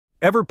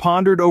Ever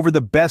pondered over the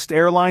best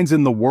airlines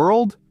in the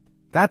world?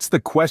 That's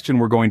the question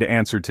we're going to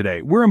answer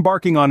today. We're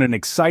embarking on an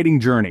exciting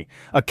journey,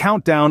 a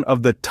countdown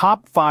of the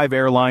top 5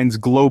 airlines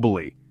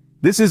globally.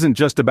 This isn't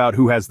just about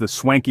who has the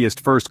swankiest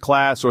first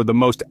class or the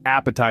most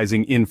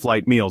appetizing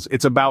in-flight meals.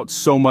 It's about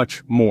so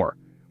much more.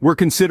 We're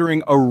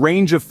considering a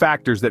range of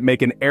factors that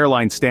make an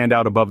airline stand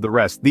out above the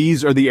rest.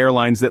 These are the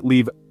airlines that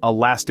leave a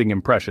lasting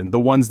impression, the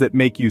ones that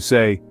make you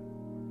say,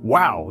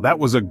 "Wow, that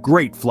was a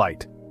great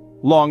flight,"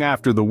 long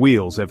after the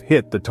wheels have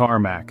hit the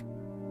tarmac.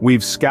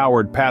 We've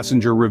scoured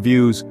passenger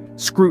reviews,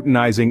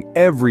 scrutinizing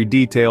every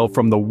detail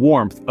from the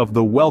warmth of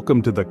the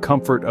welcome to the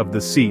comfort of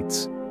the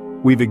seats.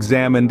 We've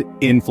examined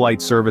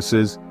in-flight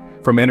services,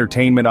 from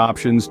entertainment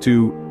options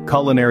to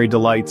culinary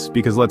delights,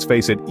 because let's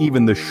face it,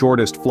 even the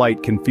shortest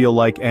flight can feel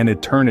like an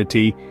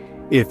eternity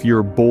if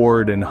you're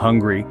bored and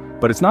hungry.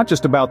 But it's not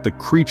just about the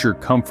creature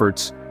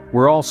comforts,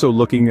 we're also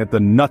looking at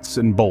the nuts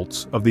and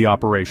bolts of the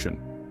operation.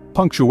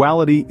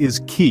 Punctuality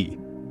is key.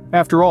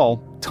 After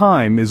all,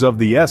 time is of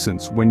the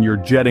essence when you're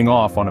jetting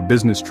off on a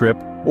business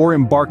trip or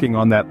embarking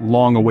on that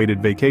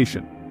long-awaited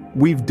vacation.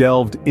 We've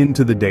delved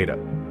into the data,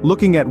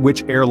 looking at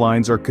which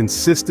airlines are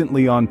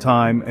consistently on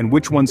time and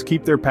which ones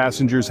keep their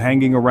passengers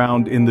hanging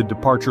around in the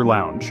departure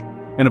lounge.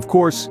 And of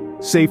course,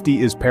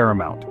 safety is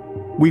paramount.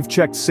 We've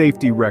checked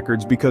safety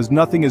records because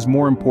nothing is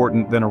more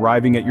important than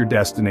arriving at your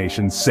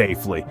destination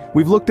safely.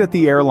 We've looked at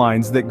the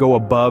airlines that go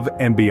above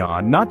and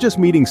beyond, not just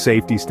meeting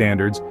safety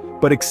standards,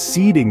 but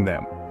exceeding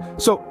them.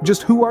 So,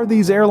 just who are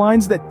these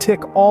airlines that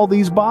tick all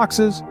these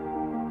boxes?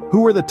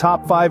 Who are the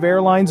top 5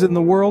 airlines in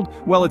the world?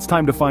 Well, it's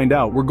time to find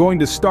out. We're going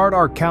to start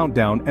our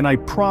countdown, and I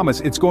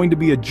promise it's going to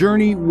be a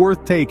journey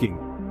worth taking.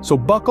 So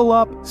buckle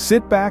up,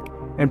 sit back,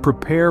 and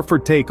prepare for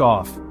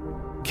takeoff.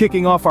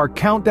 Kicking off our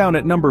countdown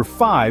at number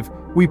 5,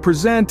 we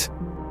present...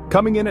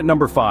 Coming in at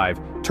number 5,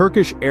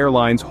 Turkish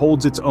Airlines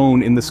holds its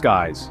own in the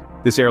skies.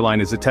 This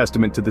airline is a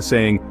testament to the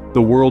saying,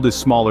 "The world is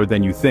smaller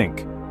than you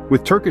think."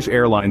 With Turkish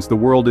Airlines, the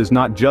world is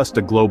not just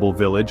a global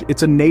village,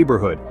 it's a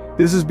neighborhood.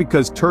 This is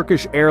because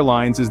Turkish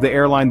Airlines is the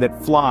airline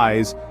that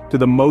flies to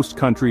the most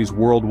countries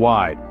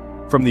worldwide.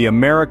 From the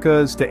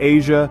Americas to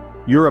Asia,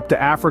 Europe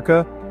to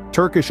Africa,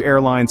 Turkish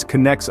Airlines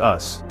connects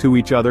us to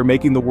each other,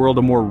 making the world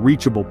a more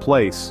reachable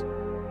place.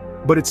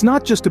 But it's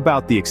not just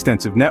about the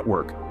extensive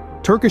network.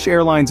 Turkish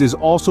Airlines is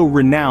also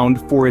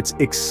renowned for its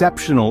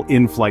exceptional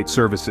in-flight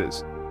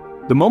services.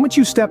 The moment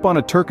you step on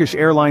a Turkish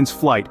Airlines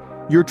flight,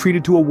 you're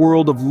treated to a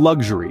world of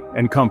luxury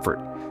and comfort.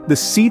 The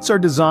seats are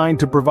designed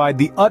to provide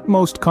the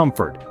utmost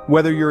comfort,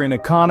 whether you're in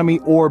economy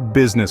or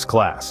business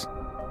class.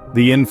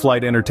 The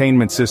in-flight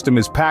entertainment system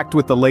is packed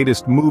with the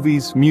latest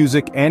movies,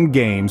 music, and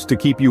games to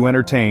keep you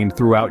entertained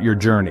throughout your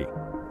journey.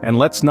 And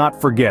let's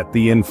not forget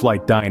the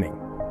in-flight dining.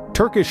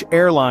 Turkish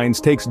Airlines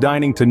takes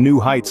dining to new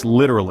heights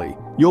literally.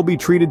 You'll be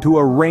treated to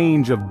a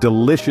range of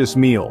delicious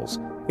meals,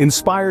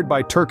 inspired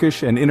by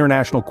Turkish and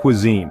international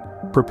cuisine,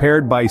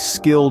 prepared by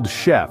skilled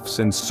chefs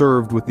and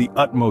served with the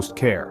utmost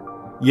care.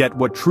 Yet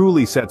what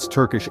truly sets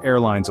Turkish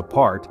Airlines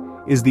apart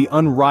is the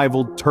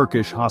unrivaled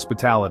Turkish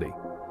hospitality.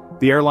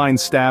 The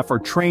airline's staff are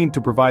trained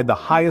to provide the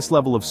highest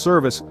level of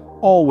service,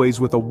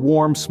 always with a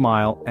warm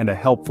smile and a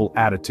helpful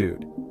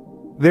attitude.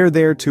 They're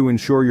there to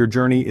ensure your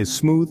journey is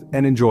smooth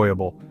and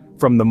enjoyable,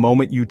 from the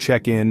moment you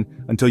check in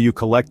until you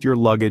collect your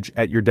luggage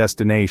at your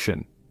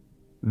destination.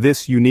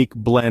 This unique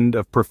blend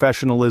of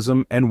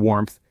professionalism and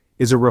warmth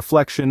is a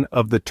reflection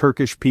of the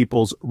Turkish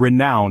people's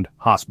renowned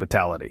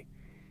hospitality.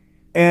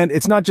 And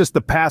it's not just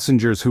the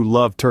passengers who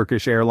love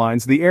Turkish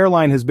Airlines. The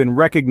airline has been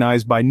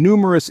recognized by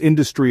numerous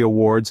industry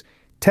awards,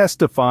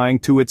 testifying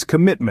to its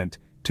commitment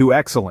to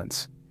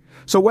excellence.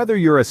 So whether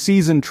you're a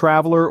seasoned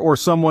traveler or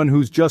someone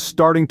who's just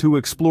starting to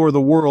explore the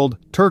world,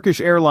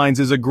 Turkish Airlines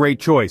is a great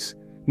choice.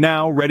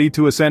 Now, ready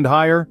to ascend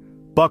higher?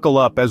 Buckle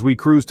up as we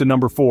cruise to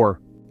number 4.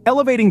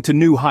 Elevating to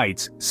new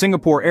heights,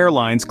 Singapore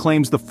Airlines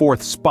claims the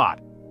 4th spot.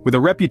 With a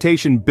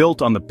reputation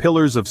built on the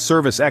pillars of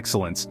service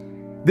excellence,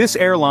 this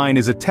airline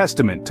is a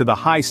testament to the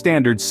high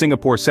standards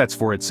Singapore sets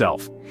for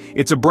itself.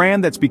 It's a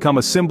brand that's become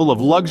a symbol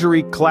of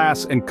luxury,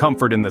 class, and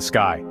comfort in the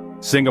sky.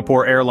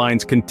 Singapore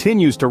Airlines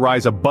continues to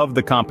rise above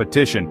the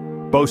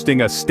competition, boasting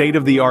a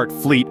state-of-the-art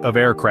fleet of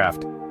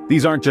aircraft.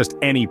 These aren't just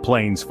any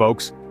planes,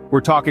 folks. We're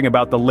talking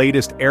about the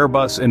latest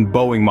Airbus and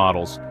Boeing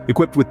models,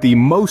 equipped with the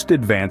most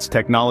advanced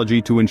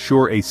technology to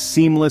ensure a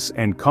seamless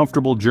and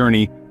comfortable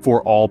journey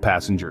for all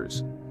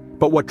passengers.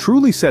 But what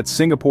truly sets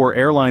Singapore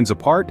Airlines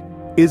apart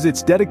is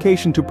its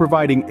dedication to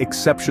providing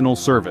exceptional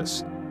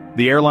service.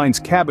 The airline's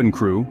cabin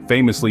crew,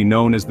 famously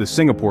known as the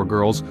Singapore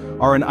Girls,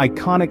 are an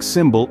iconic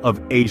symbol of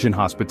Asian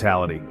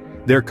hospitality.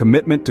 Their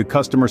commitment to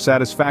customer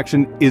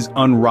satisfaction is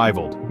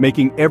unrivaled,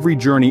 making every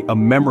journey a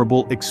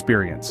memorable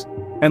experience.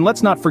 And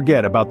let's not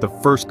forget about the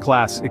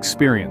first-class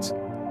experience.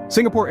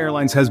 Singapore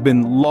Airlines has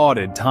been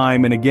lauded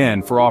time and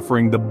again for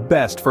offering the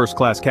best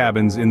first-class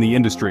cabins in the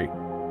industry.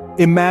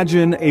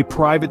 Imagine a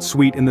private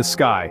suite in the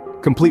sky,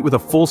 complete with a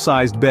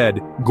full-sized bed,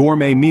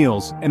 gourmet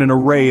meals, and an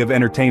array of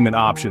entertainment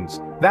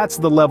options. That's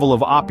the level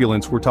of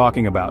opulence we're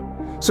talking about.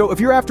 So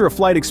if you're after a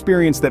flight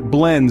experience that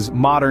blends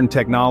modern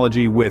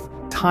technology with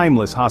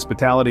timeless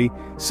hospitality,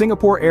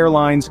 Singapore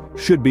Airlines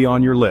should be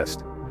on your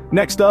list.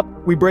 Next up,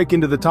 we break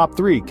into the top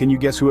 3. Can you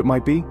guess who it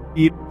might be?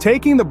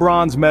 Taking the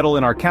bronze medal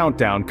in our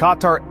countdown,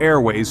 Qatar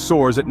Airways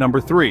soars at number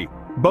 3.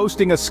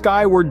 Boasting a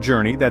skyward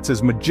journey that's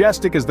as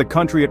majestic as the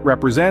country it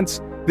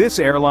represents, this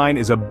airline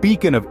is a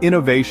beacon of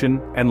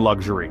innovation and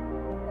luxury.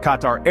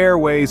 Qatar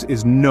Airways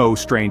is no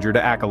stranger to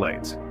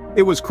accolades.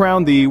 It was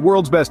crowned the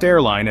world's best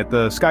airline at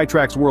the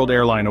Skytrax World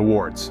Airline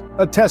Awards,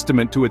 a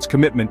testament to its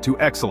commitment to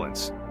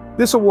excellence.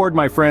 This award,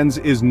 my friends,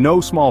 is no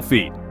small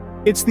feat.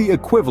 It's the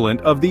equivalent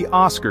of the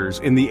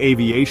Oscars in the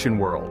aviation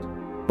world.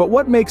 But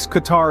what makes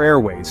Qatar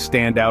Airways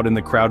stand out in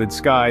the crowded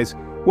skies?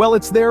 Well,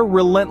 it's their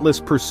relentless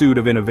pursuit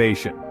of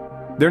innovation.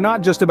 They're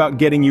not just about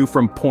getting you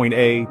from point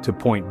A to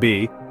point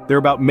B, they're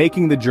about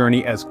making the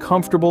journey as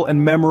comfortable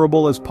and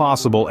memorable as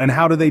possible. And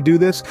how do they do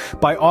this?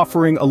 By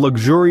offering a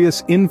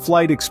luxurious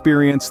in-flight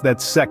experience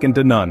that's second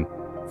to none.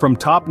 From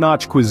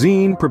top-notch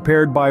cuisine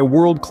prepared by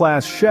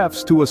world-class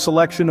chefs to a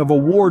selection of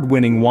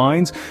award-winning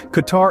wines,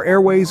 Qatar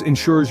Airways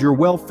ensures you're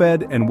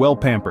well-fed and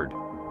well-pampered.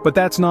 But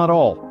that's not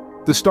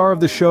all. The star of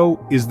the show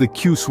is the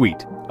Q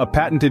Suite, a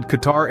patented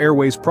Qatar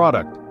Airways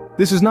product.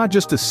 This is not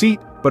just a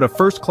seat, but a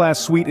first-class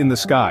suite in the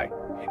sky.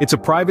 It's a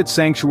private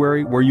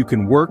sanctuary where you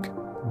can work,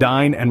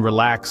 dine, and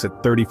relax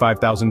at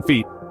 35,000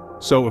 feet.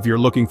 So if you're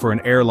looking for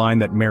an airline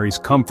that marries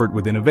comfort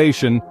with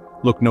innovation,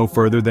 look no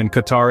further than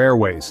Qatar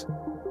Airways.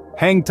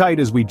 Hang tight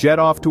as we jet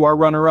off to our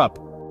runner-up.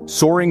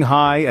 Soaring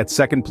high at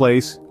second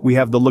place, we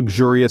have the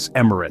luxurious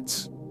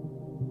Emirates.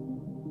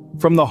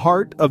 From the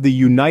heart of the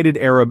United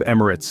Arab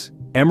Emirates,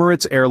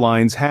 Emirates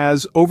Airlines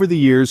has, over the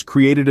years,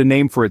 created a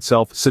name for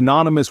itself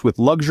synonymous with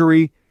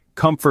luxury,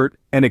 comfort,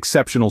 and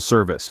exceptional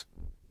service.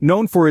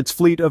 Known for its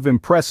fleet of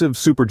impressive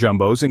super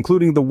jumbos,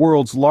 including the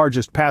world's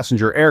largest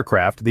passenger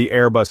aircraft, the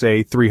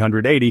Airbus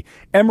A380,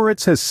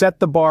 Emirates has set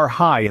the bar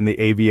high in the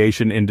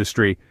aviation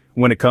industry.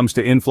 When it comes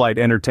to in-flight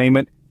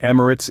entertainment,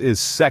 Emirates is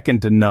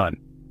second to none.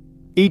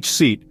 Each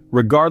seat,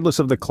 regardless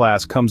of the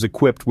class, comes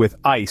equipped with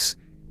ICE,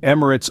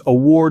 Emirates'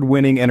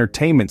 award-winning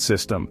entertainment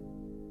system.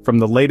 From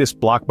the latest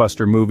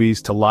blockbuster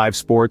movies to live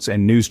sports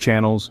and news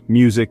channels,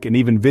 music, and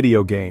even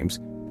video games,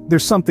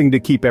 there's something to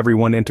keep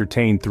everyone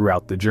entertained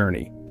throughout the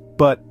journey.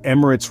 But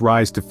Emirates'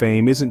 rise to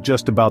fame isn't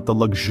just about the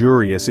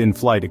luxurious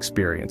in-flight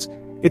experience.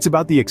 It's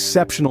about the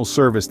exceptional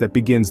service that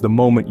begins the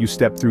moment you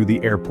step through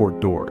the airport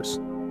doors.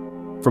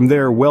 From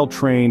their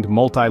well-trained,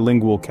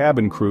 multilingual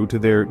cabin crew to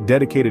their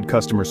dedicated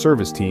customer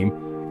service team,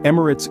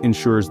 Emirates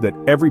ensures that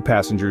every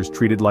passenger is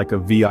treated like a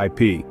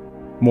VIP.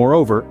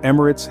 Moreover,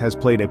 Emirates has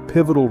played a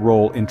pivotal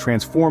role in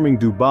transforming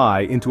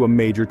Dubai into a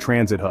major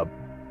transit hub.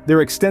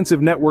 Their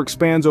extensive network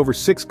spans over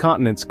 6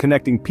 continents,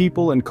 connecting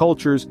people and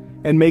cultures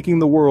and making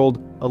the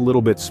world a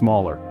little bit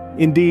smaller.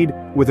 Indeed,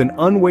 with an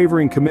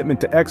unwavering commitment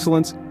to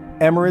excellence,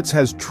 Emirates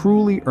has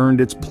truly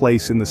earned its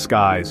place in the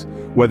skies.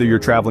 Whether you're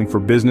traveling for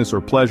business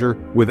or pleasure,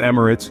 with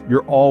Emirates,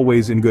 you're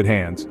always in good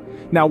hands.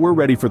 Now we're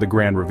ready for the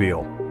grand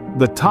reveal.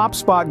 The top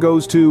spot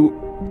goes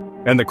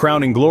to, and the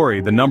crowning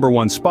glory, the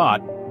 #1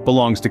 spot,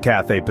 belongs to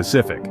Cathay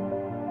Pacific.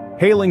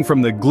 Hailing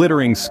from the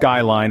glittering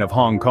skyline of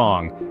Hong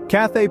Kong,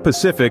 Cathay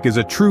Pacific is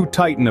a true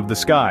titan of the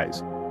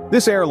skies.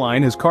 This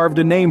airline has carved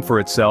a name for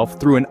itself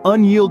through an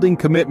unyielding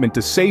commitment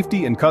to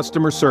safety and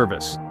customer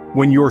service.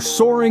 When you're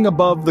soaring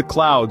above the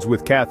clouds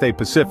with Cathay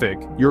Pacific,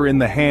 you're in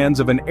the hands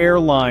of an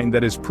airline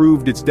that has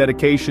proved its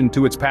dedication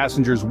to its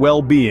passengers'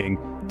 well-being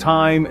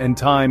time and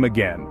time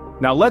again.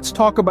 Now let's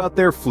talk about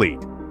their fleet.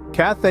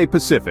 Cathay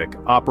Pacific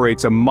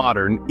operates a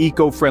modern,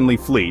 eco-friendly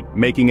fleet,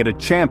 making it a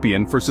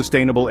champion for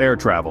sustainable air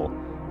travel.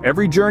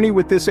 Every journey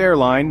with this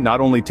airline not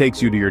only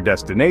takes you to your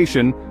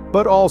destination,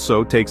 but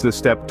also takes the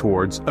step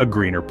towards a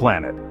greener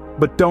planet.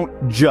 But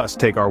don't just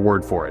take our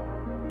word for it.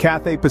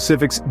 Cathay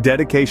Pacific's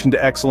dedication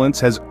to excellence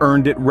has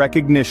earned it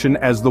recognition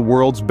as the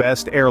world's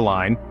best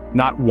airline,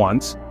 not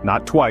once,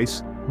 not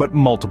twice, but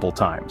multiple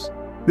times.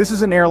 This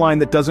is an airline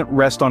that doesn't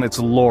rest on its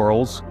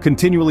laurels,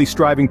 continually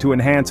striving to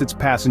enhance its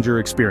passenger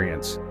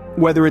experience.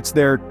 Whether it's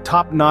their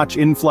top-notch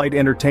in-flight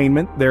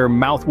entertainment, their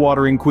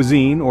mouth-watering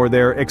cuisine, or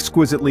their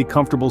exquisitely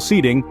comfortable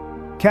seating,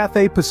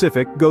 Cathay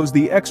Pacific goes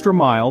the extra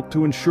mile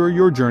to ensure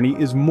your journey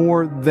is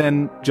more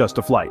than just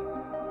a flight.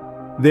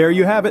 There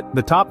you have it,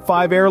 the top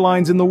 5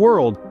 airlines in the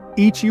world,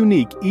 each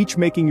unique, each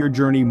making your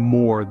journey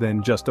more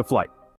than just a flight.